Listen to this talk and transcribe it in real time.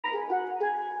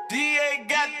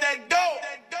got that dope.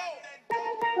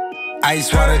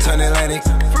 Ice water turn Atlantic.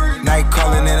 Night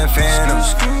calling in a phantom.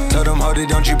 Told them, hold it,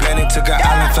 don't you panic. Took an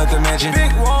island, left the mansion.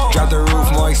 Drop the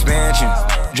roof, more expansion.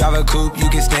 Drive a coupe, you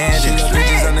can stand it.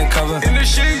 Bitches undercover.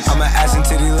 I'm an ass and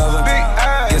titty lover.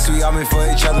 Guess we all meant for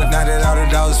each other. Now that all the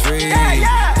dogs free,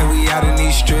 and we out in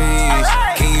these streets.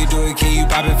 Can you do it? Can you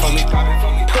pop it for me?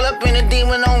 Pull up in a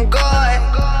demon on guard.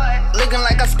 Looking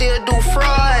like I still do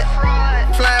fraud.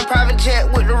 Flying private jet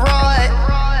with the rod.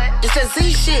 It's that Z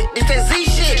shit, it's that Z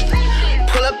shit.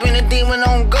 Pull up in a demon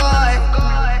on guard.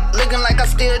 Looking like I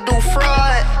still do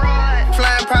fraud.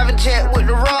 Flying private jet with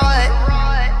the rod.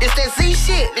 It's that Z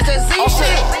shit, it's that Z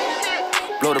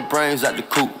shit. Blow the brains out the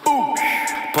coop.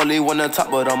 Police wanna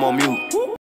talk, but I'm on mute.